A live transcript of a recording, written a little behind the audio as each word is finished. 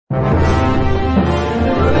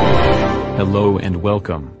Hello and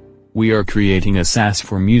welcome. We are creating a SaaS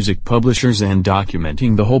for music publishers and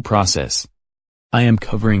documenting the whole process. I am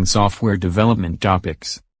covering software development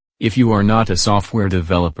topics. If you are not a software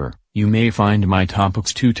developer, you may find my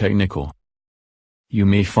topics too technical. You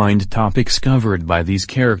may find topics covered by these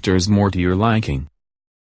characters more to your liking.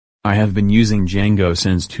 I have been using Django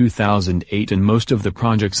since 2008 in most of the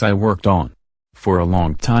projects I worked on. For a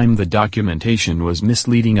long time the documentation was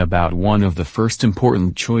misleading about one of the first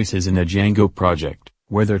important choices in a Django project,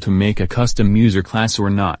 whether to make a custom user class or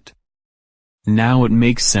not. Now it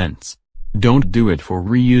makes sense. Don't do it for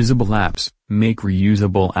reusable apps, make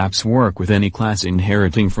reusable apps work with any class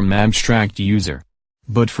inheriting from abstract user.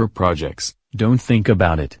 But for projects, don't think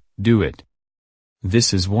about it, do it.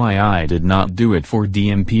 This is why I did not do it for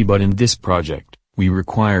DMP, but in this project, we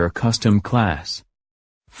require a custom class.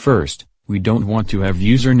 First, we don't want to have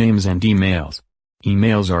usernames and emails.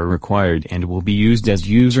 Emails are required and will be used as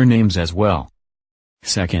usernames as well.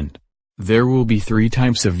 Second, there will be 3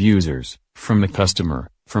 types of users, from the customer,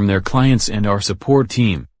 from their clients and our support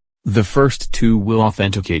team. The first 2 will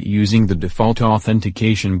authenticate using the default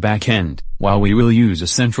Authentication Backend, while we will use a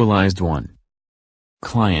centralized one.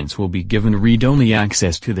 Clients will be given read-only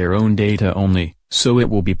access to their own data only, so it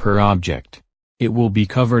will be per object. It will be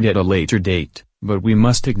covered at a later date, but we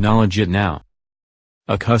must acknowledge it now.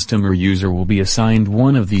 A customer user will be assigned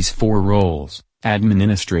one of these 4 roles: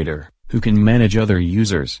 administrator, who can manage other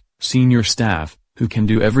users; senior staff, who can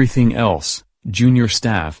do everything else; junior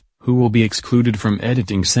staff, who will be excluded from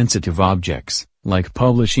editing sensitive objects, like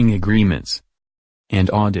publishing agreements; and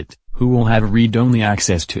audit, who will have read-only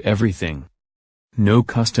access to everything. No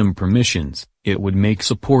custom permissions, it would make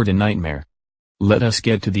support a nightmare. Let us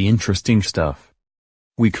get to the interesting stuff.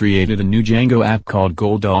 We created a new Django app called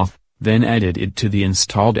GoldAuth, then added it to the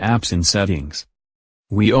installed apps in settings.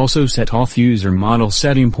 We also set auth user model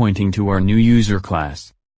setting pointing to our new user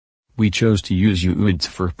class. We chose to use UIDs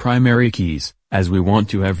for primary keys, as we want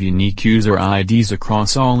to have unique user IDs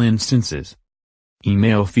across all instances.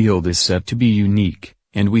 Email field is set to be unique,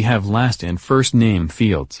 and we have last and first name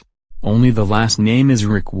fields. Only the last name is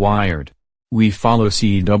required. We follow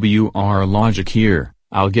CWR logic here,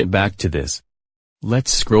 I'll get back to this.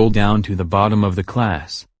 Let's scroll down to the bottom of the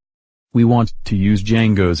class. We want to use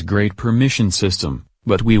Django's great permission system,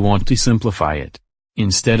 but we want to simplify it.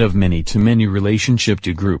 Instead of many-to-many relationship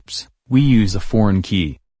to groups, we use a foreign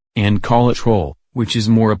key, and call it role, which is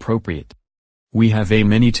more appropriate. We have a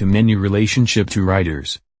many-to-many relationship to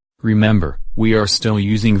writers. Remember, we are still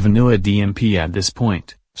using vanilla DMP at this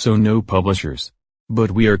point, so no publishers.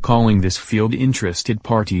 But we are calling this field interested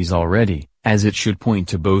parties already, as it should point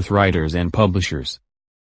to both writers and publishers.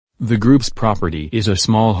 The groups property is a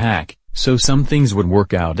small hack, so some things would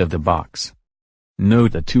work out of the box.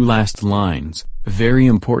 Note the 2 last lines, very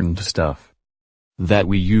important stuff. That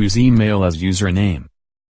we use email as username.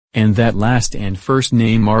 And that last and first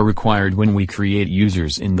name are required when we create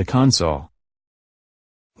users in the console.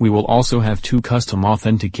 We will also have 2 custom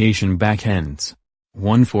authentication backends.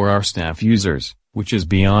 One for our staff users, which is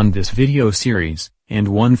beyond this video series, and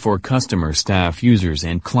one for customer staff users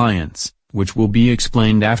and clients, which will be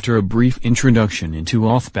explained after a brief introduction into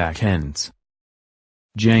auth backends.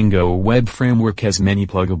 Django Web Framework has many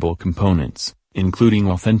pluggable components, including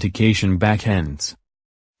authentication backends.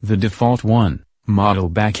 The default one, Model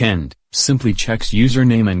Backend, simply checks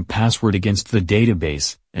username and password against the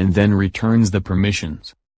database, and then returns the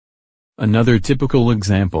permissions. Another typical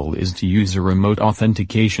example is to use a remote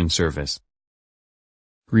authentication service.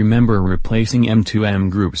 Remember replacing M2M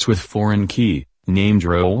groups with foreign key, named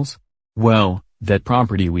roles? Well, that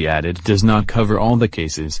property we added does not cover all the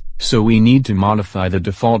cases, so we need to modify the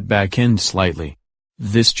default backend slightly.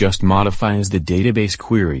 This just modifies the database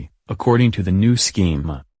query, according to the new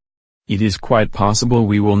schema. It is quite possible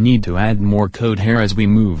we will need to add more code here as we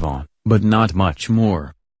move on, but not much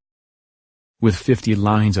more. With 50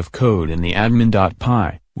 lines of code in the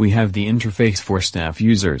admin.py, we have the interface for staff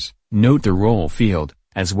users, note the role field,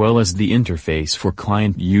 as well as the interface for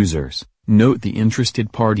client users, note the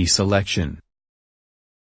interested party selection.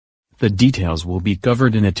 The details will be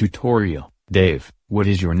covered in a tutorial. Dave, what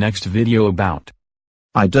is your next video about?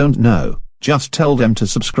 I don't know, just tell them to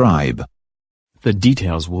subscribe. The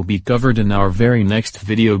details will be covered in our very next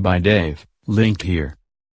video by Dave, linked here.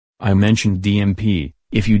 I mentioned DMP.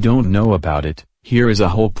 If you don't know about it, here is a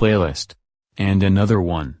whole playlist. And another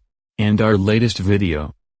one. And our latest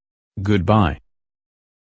video. Goodbye.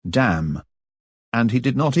 Damn. And he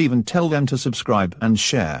did not even tell them to subscribe and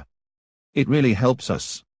share. It really helps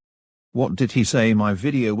us. What did he say my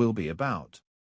video will be about?